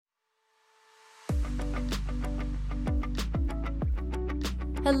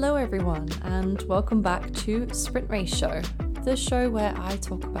Hello everyone and welcome back to Sprint Race Show, the show where I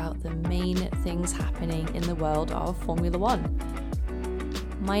talk about the main things happening in the world of Formula One.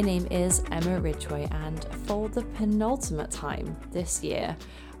 My name is Emma Ridgway and for the penultimate time this year,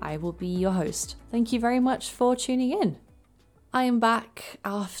 I will be your host. Thank you very much for tuning in. I am back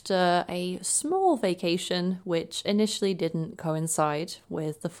after a small vacation which initially didn't coincide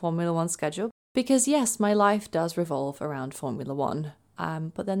with the Formula One schedule because yes, my life does revolve around Formula One.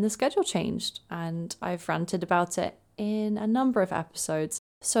 But then the schedule changed and I've ranted about it in a number of episodes.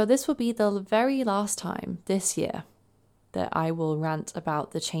 So this will be the very last time this year that I will rant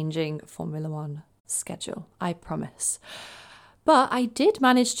about the changing Formula One schedule. I promise. But I did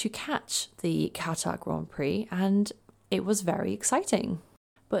manage to catch the Qatar Grand Prix and it was very exciting.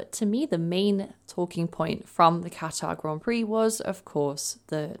 But to me, the main talking point from the Qatar Grand Prix was, of course,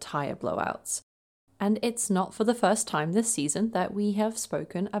 the tyre blowouts. And it's not for the first time this season that we have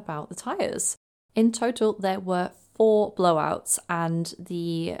spoken about the tyres. In total, there were 4 blowouts and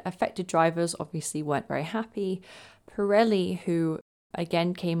the affected drivers obviously weren't very happy. Pirelli, who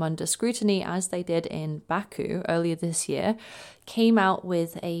again came under scrutiny as they did in Baku earlier this year, came out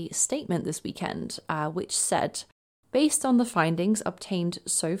with a statement this weekend which said, based on the findings obtained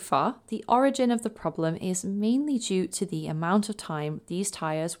so far, the origin of the problem is mainly due to the amount of time these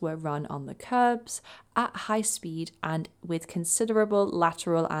tyres were run on the curbs, at high speed and with considerable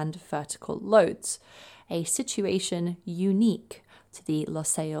lateral and vertical loads, a situation unique to the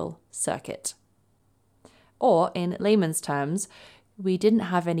Losail circuit. Or, in layman's terms, we didn't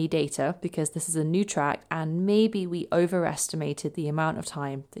have any data because this is a new track and maybe we overestimated the amount of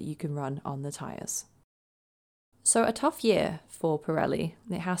time that you can run on the tyres. So a tough year for Pirelli,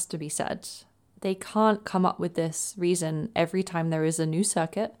 it has to be said. They can't come up with this reason every time there is a new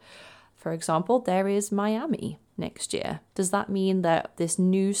circuit. For example, there is Miami next year. Does that mean that this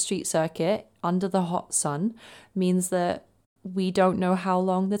new street circuit under the hot sun means that we don't know how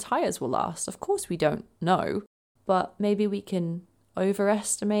long the tyres will last? Of course we don't know, but maybe we can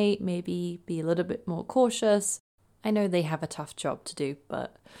overestimate, maybe be a little bit more cautious. I know they have a tough job to do,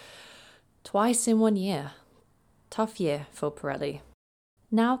 but twice in 1 year. Tough year for Pirelli.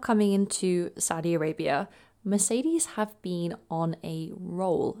 Now coming into Saudi Arabia, Mercedes have been on a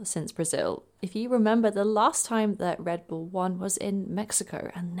roll since Brazil. If you remember, the last time that Red Bull won was in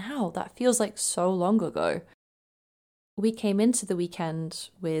Mexico, and now that feels like so long ago. We came into the weekend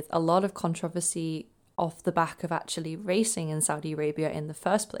with a lot of controversy off the back of actually racing in Saudi Arabia in the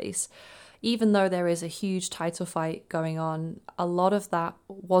first place. Even though there is a huge title fight going on, a lot of that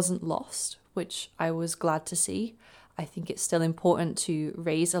wasn't lost, which I was glad to see. I think it's still important to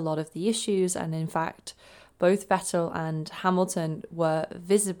raise a lot of the issues, and in fact, both Vettel and Hamilton were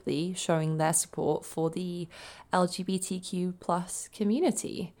visibly showing their support for the LGBTQ plus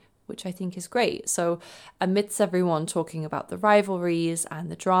community, which I think is great. So amidst everyone talking about the rivalries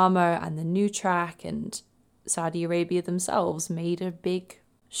and the drama and the new track, and Saudi Arabia themselves made a big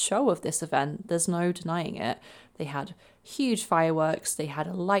show of this event, there's no denying it. They had huge fireworks, they had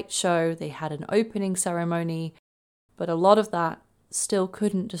a light show, they had an opening ceremony, but a lot of that still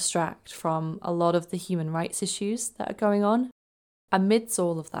couldn't distract from a lot of the human rights issues that are going on. Amidst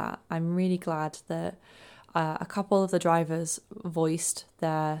all of that, I'm really glad that a couple of the drivers voiced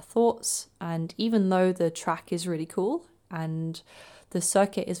their thoughts, and even though the track is really cool and the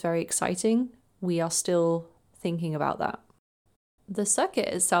circuit is very exciting, we are still thinking about that. The circuit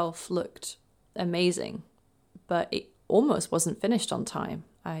itself looked amazing, but it almost wasn't finished on time.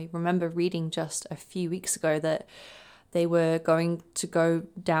 I remember reading just a few weeks ago that they were going to go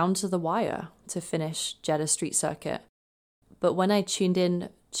down to the wire to finish Jeddah Street Circuit. But when I tuned in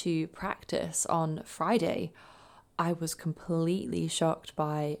to practice on Friday, I was completely shocked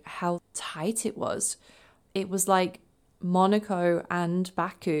by how tight it was. It was like Monaco and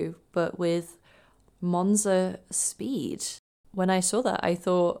Baku, but with Monza speed. When I saw that, I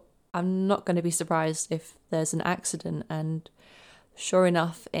thought, I'm not going to be surprised if there's an accident. And sure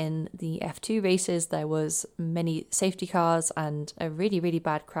enough, in the F2 races, there was many safety cars and a really, really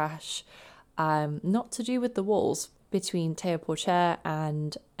bad crash, not to do with the walls, between Teo Porcher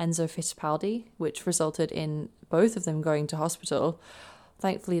and Enzo Fittipaldi, which resulted in both of them going to hospital.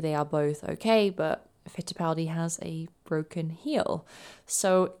 Thankfully, they are both okay, but Fittipaldi has a broken heel.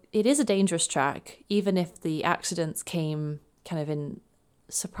 So it is a dangerous track, even if the accidents came kind of in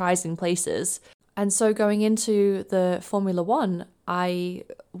surprising places. And so going into the Formula One, I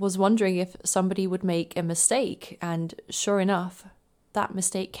was wondering if somebody would make a mistake. And sure enough, that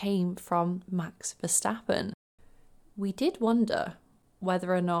mistake came from Max Verstappen. We did wonder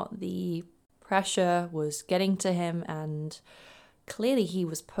whether or not the pressure was getting to him and clearly he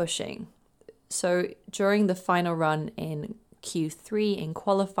was pushing. So during the final run in Q3 in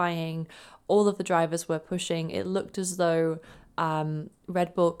qualifying, all of the drivers were pushing. It looked as though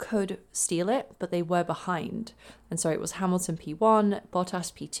Red Bull could steal it, but they were behind. And so it was Hamilton P1,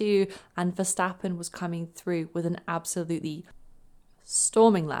 Bottas P2, and Verstappen was coming through with an absolutely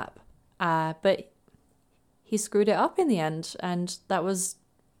storming lap. But he screwed it up in the end, and that was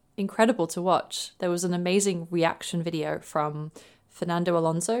incredible to watch. There was an amazing reaction video from Fernando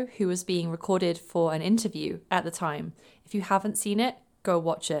Alonso, who was being recorded for an interview at the time. If you haven't seen it, go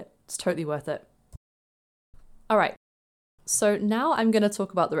watch it. It's totally worth it. All right. So now I'm going to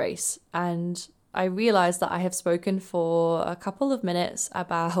talk about the race, and I realize that I have spoken for a couple of minutes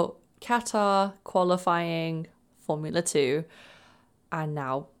about Qatar, qualifying, Formula 2, and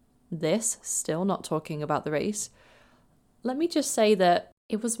now this, still not talking about the race. Let me just say that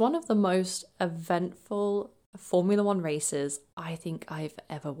it was one of the most eventful Formula 1 races I think I've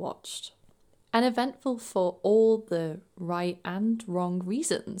ever watched. And eventful for all the right and wrong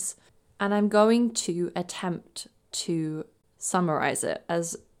reasons. And I'm going to attempt to summarize it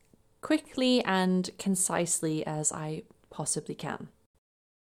as quickly and concisely as I possibly can.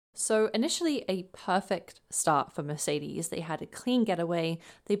 So initially a perfect start for Mercedes. They had a clean getaway.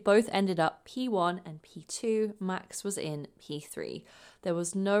 They both ended up P1 and P2. Max was in P3. There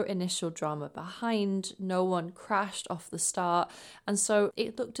was no initial drama behind. No one crashed off the start. And so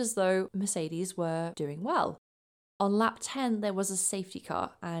it looked as though Mercedes were doing well. On lap 10, there was a safety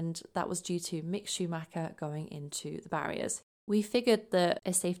car, and that was due to Mick Schumacher going into the barriers. We figured that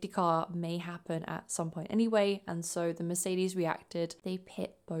a safety car may happen at some point anyway, and so the Mercedes reacted. They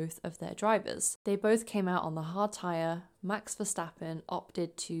pit both of their drivers. They both came out on the hard tyre. Max Verstappen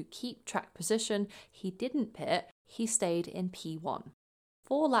opted to keep track position. He didn't pit. He stayed in P1.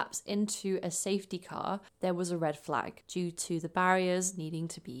 4 laps into a safety car, there was a red flag due to the barriers needing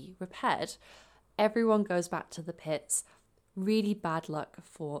to be repaired. Everyone goes back to the pits. Really bad luck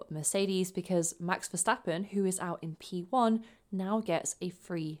for Mercedes because Max Verstappen, who is out in P1, now gets a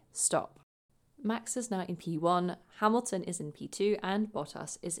free stop. Max is now in P1, Hamilton is in P2, and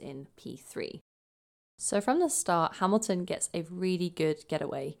Bottas is in P3. So from the start, Hamilton gets a really good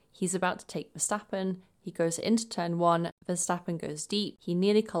getaway. He's about to take Verstappen. He goes into turn 1, Verstappen goes deep, he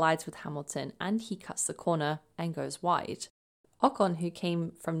nearly collides with Hamilton, and he cuts the corner and goes wide. Ocon, who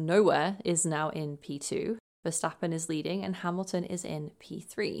came from nowhere, is now in P2. Verstappen is leading and Hamilton is in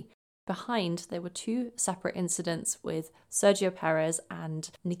P3. Behind, there were 2 separate incidents with Sergio Perez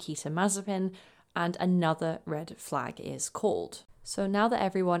and Nikita Mazepin, and another red flag is called. So now that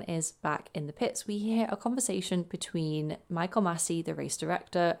everyone is back in the pits, we hear a conversation between Michael Masi, the race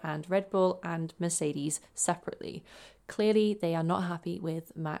director, and Red Bull and Mercedes separately. Clearly, they are not happy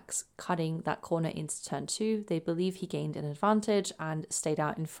with Max cutting that corner into turn 2. They believe he gained an advantage and stayed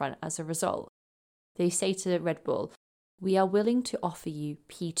out in front as a result. They say to Red Bull, "We are willing to offer you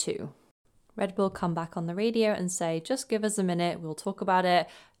P2. Red Bull come back on the radio and say, "Just give us a minute, we'll talk about it.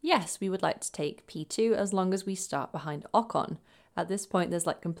 Yes, we would like to take P2 as long as we start behind Ocon." At this point, there's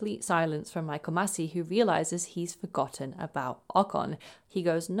complete silence from Michael Masi, who realizes he's forgotten about Ocon. He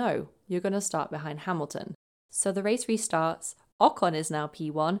goes, "No, you're going to start behind Hamilton." So the race restarts. Ocon is now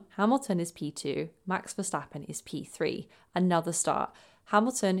P1, Hamilton is P2, Max Verstappen is P3. Another start.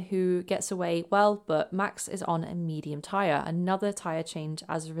 Hamilton, who gets away well, but Max is on a medium tyre. Another tyre change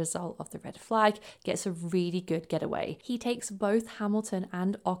as a result of the red flag, gets a really good getaway. He takes both Hamilton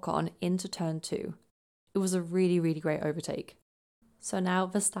and Ocon into turn 2. It was a really, really great overtake. So now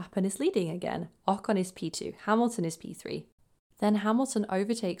Verstappen is leading again. Ocon is P2, Hamilton is P3. Then Hamilton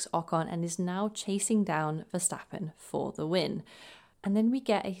overtakes Ocon and is now chasing down Verstappen for the win. And then we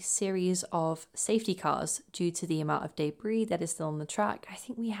get a series of safety cars due to the amount of debris that is still on the track. I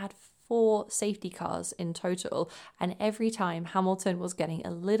think we had 4 safety cars in total, and every time Hamilton was getting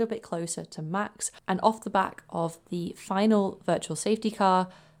a little bit closer to Max, and off the back of the final virtual safety car,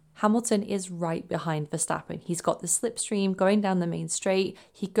 Hamilton is right behind Verstappen. He's got the slipstream going down the main straight,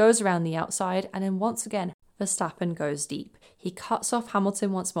 he goes around the outside, and then once again, Verstappen goes deep. He cuts off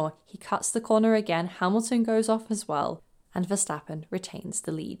Hamilton once more, he cuts the corner again, Hamilton goes off as well, and Verstappen retains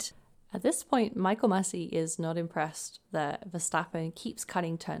the lead. At this point, Michael Masi is not impressed that Verstappen keeps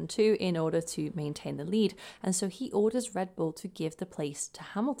cutting turn 2 in order to maintain the lead, and so he orders Red Bull to give the place to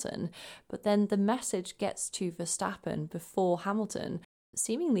Hamilton. But then the message gets to Verstappen before Hamilton,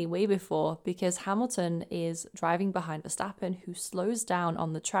 seemingly way before, because Hamilton is driving behind Verstappen, who slows down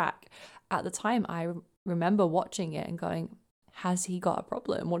on the track. At the time, I remember watching it and going, has he got a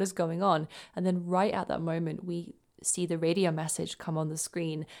problem? What is going on? And then right at that moment, we see the radio message come on the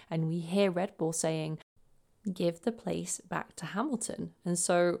screen and we hear Red Bull saying, give the place back to Hamilton. And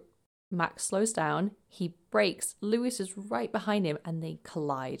so Max slows down, he brakes, Lewis is right behind him, and they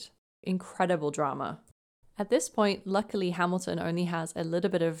collide. Incredible drama. At this point, luckily, Hamilton only has a little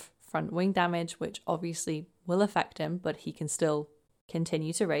bit of front wing damage, which obviously will affect him, but he can still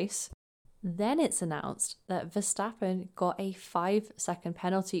continue to race. Then it's announced that Verstappen got a 5-second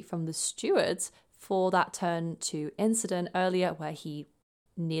penalty from the stewards for that turn to incident earlier where he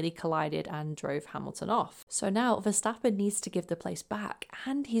nearly collided and drove Hamilton off. So now Verstappen needs to give the place back,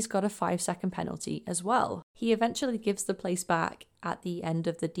 and he's got a 5-second penalty as well. He eventually gives the place back at the end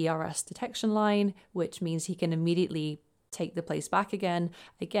of the DRS detection line, which means he can immediately take the place back again.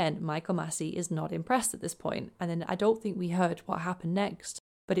 Again, Michael Masi is not impressed at this point, and then I don't think we heard what happened next,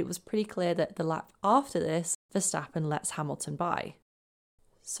 but it was pretty clear that the lap after this, Verstappen lets Hamilton by.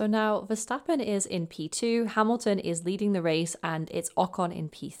 So now Verstappen is in P2, Hamilton is leading the race, and it's Ocon in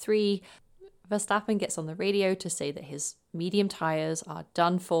P3. Verstappen gets on the radio to say that his medium tyres are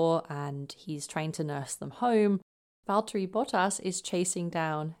done for and he's trying to nurse them home. Valtteri Bottas is chasing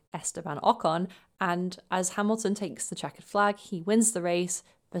down Esteban Ocon, and as Hamilton takes the checkered flag, he wins the race.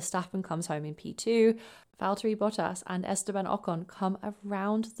 Verstappen comes home in P2. Valtteri Bottas and Esteban Ocon come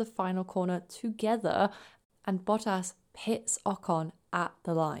around the final corner together, and Bottas hits Ocon at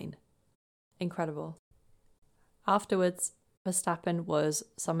the line. Incredible. Afterwards, Verstappen was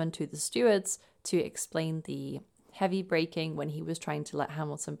summoned to the stewards to explain the heavy braking when he was trying to let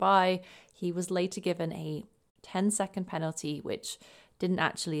Hamilton by. He was later given a 10-second penalty, which didn't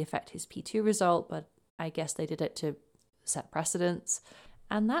actually affect his P2 result, but I guess they did it to set precedents.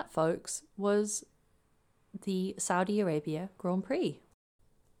 And that, folks, was the Saudi Arabia Grand Prix.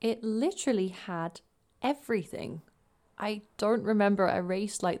 It literally had everything. I don't remember a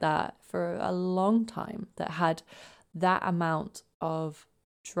race like that for a long time that had that amount of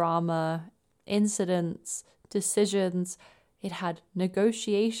drama, incidents, decisions. It had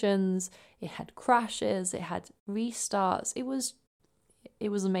negotiations, it had crashes, it had restarts. It was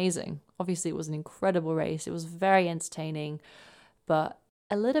amazing. Obviously, it was an incredible race. It was very entertaining, but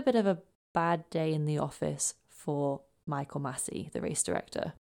a little bit of a bad day in the office for Michael Masi, the race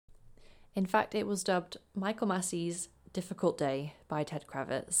director. In fact, it was dubbed Michael Masi's difficult day by Ted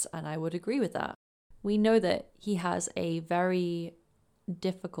Kravitz, and I would agree with that. We know that he has a very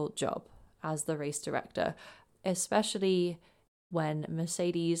difficult job as the race director, especially when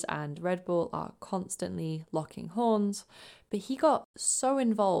Mercedes and Red Bull are constantly locking horns. But he got so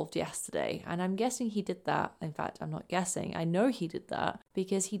involved yesterday, and I'm guessing he did that. In fact, I'm not guessing. I know he did that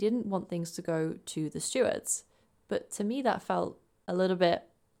because he didn't want things to go to the stewards. But to me, that felt a little bit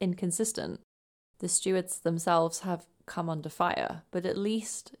inconsistent. The stewards themselves have come under fire, but at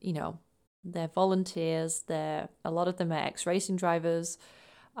least, they're volunteers. A lot of them are ex-racing drivers.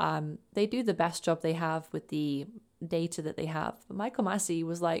 They do the best job they have with the data that they have. But Michael Masi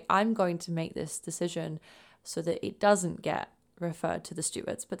was like, I'm going to make this decision so that it doesn't get referred to the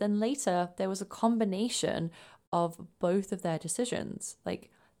stewards. But then later, there was a combination of both of their decisions.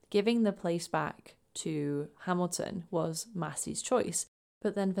 Like, giving the place back to Hamilton was Masi's choice.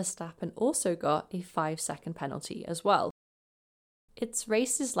 But then Verstappen also got a 5-second penalty as well. It's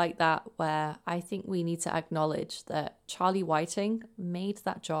races like that where I think we need to acknowledge that Charlie Whiting made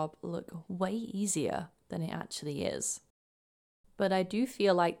that job look way easier than it actually is. But I do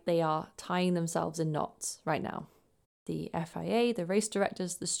feel like they are tying themselves in knots right now. The FIA, the race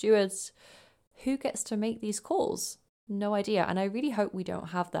directors, the stewards, who gets to make these calls? No idea. And I really hope we don't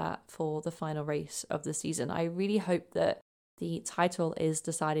have that for the final race of the season. I really hope that the title is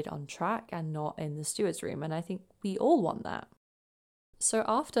decided on track and not in the stewards' room. And I think we all want that. So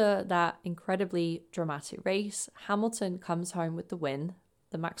after that incredibly dramatic race, Hamilton comes home with the win,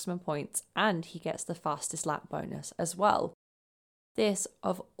 the maximum points, and he gets the fastest lap bonus as well. This,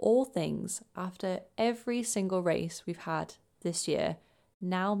 of all things, after every single race we've had this year,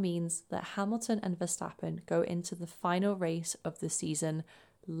 now means that Hamilton and Verstappen go into the final race of the season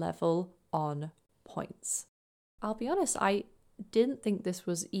level on points. I'll be honest, I didn't think this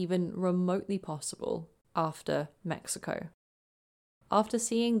was even remotely possible after Mexico. After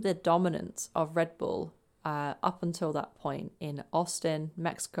seeing the dominance of Red Bull up until that point in Austin,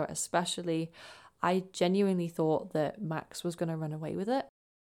 Mexico especially, I genuinely thought that Max was going to run away with it.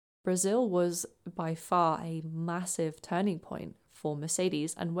 Brazil was by far a massive turning point for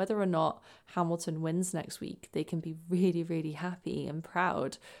Mercedes, and whether or not Hamilton wins next week, they can be really, really happy and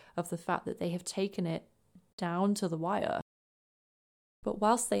proud of the fact that they have taken it down to the wire. But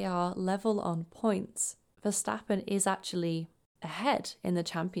whilst they are level on points, Verstappen is actually ahead in the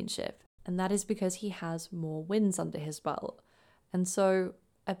championship, and that is because he has more wins under his belt. And so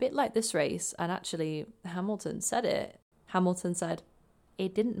a bit like this race, and actually Hamilton said it. Hamilton said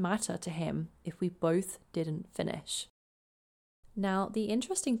it didn't matter to him if we both didn't finish. Now, the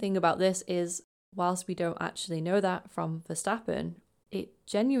interesting thing about this is, whilst we don't actually know that from Verstappen, it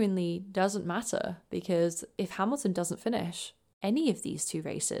genuinely doesn't matter, because if Hamilton doesn't finish any of these two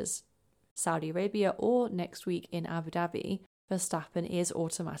races, Saudi Arabia or next week in Abu Dhabi, Verstappen is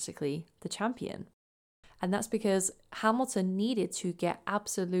automatically the champion. And that's because Hamilton needed to get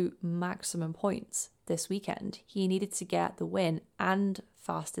absolute maximum points this weekend. He needed to get the win and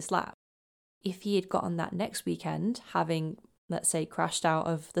fastest lap. If he had gotten that next weekend, having, let's say, crashed out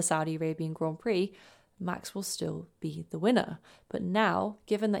of the Saudi Arabian Grand Prix, Max will still be the winner. But now,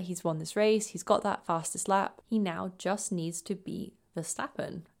 given that he's won this race, he's got that fastest lap, he now just needs to beat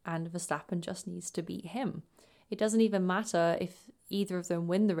Verstappen, and Verstappen just needs to beat him. It doesn't even matter if either of them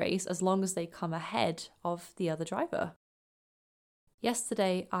win the race as long as they come ahead of the other driver.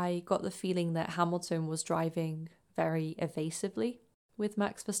 Yesterday, I got the feeling that Hamilton was driving very evasively with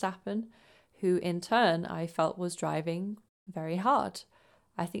Max Verstappen, who in turn I felt was driving very hard.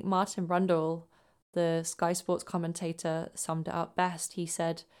 I think Martin Brundle, the Sky Sports commentator, summed it up best. He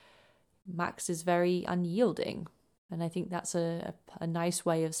said, Max is very unyielding. And I think that's a nice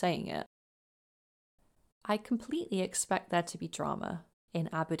way of saying it. I completely expect there to be drama in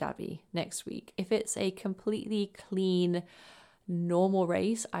Abu Dhabi next week. If it's a completely clean, normal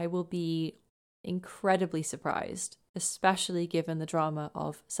race, I will be incredibly surprised, especially given the drama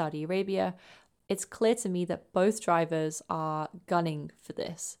of Saudi Arabia. It's clear to me that both drivers are gunning for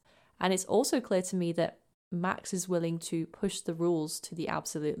this. And it's also clear to me that Max is willing to push the rules to the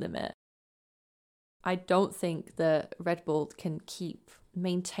absolute limit. I don't think that Red Bull can keep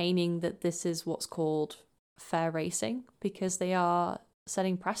maintaining that this is what's called fair racing, because they are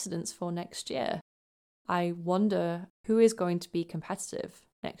setting precedents for next year. I wonder who is going to be competitive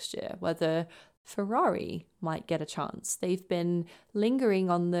next year, whether Ferrari might get a chance. They've been lingering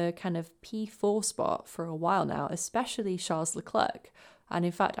on the kind of P4 spot for a while now, especially Charles Leclerc. And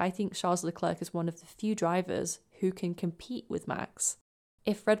in fact, I think Charles Leclerc is one of the few drivers who can compete with Max.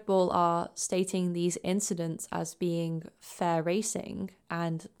 If Red Bull are stating these incidents as being fair racing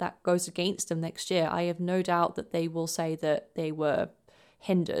and that goes against them next year, I have no doubt that they will say that they were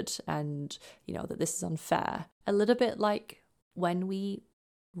hindered and, that this is unfair. A little bit like when we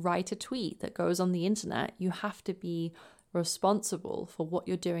write a tweet that goes on the internet, you have to be responsible for what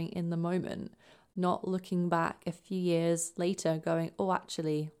you're doing in the moment, not looking back a few years later going, oh,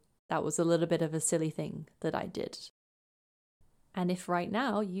 actually, that was a little bit of a silly thing that I did. And if right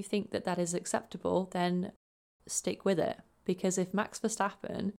now you think that that is acceptable, then stick with it. Because if Max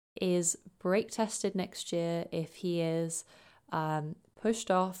Verstappen is brake tested next year, if he is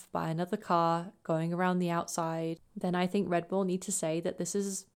pushed off by another car going around the outside, then I think Red Bull need to say that this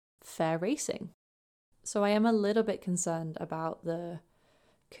is fair racing. So I am a little bit concerned about the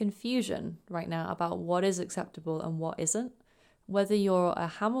confusion right now about what is acceptable and what isn't. Whether you're a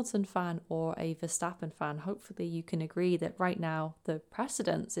Hamilton fan or a Verstappen fan, hopefully you can agree that right now the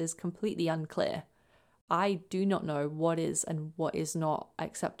precedence is completely unclear. I do not know what is and what is not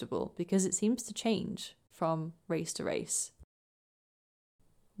acceptable because it seems to change from race to race.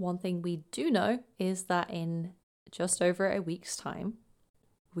 One thing we do know is that in just over a week's time,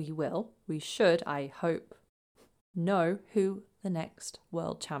 we should, I hope, know who the next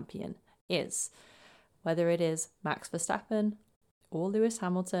world champion is. Whether it is Max Verstappen or Lewis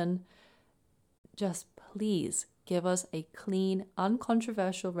Hamilton, just please give us a clean,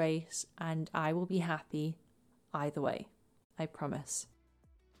 uncontroversial race and I will be happy either way. I promise.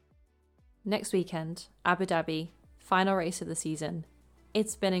 Next weekend, Abu Dhabi, final race of the season.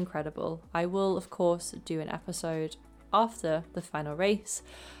 It's been incredible. I will, of course, do an episode after the final race.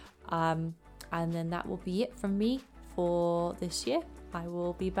 And then that will be it from me for this year. I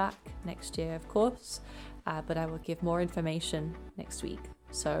will be back next year, of course. But I will give more information next week.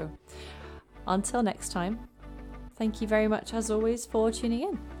 So until next time, thank you very much as always for tuning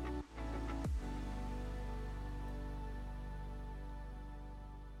in.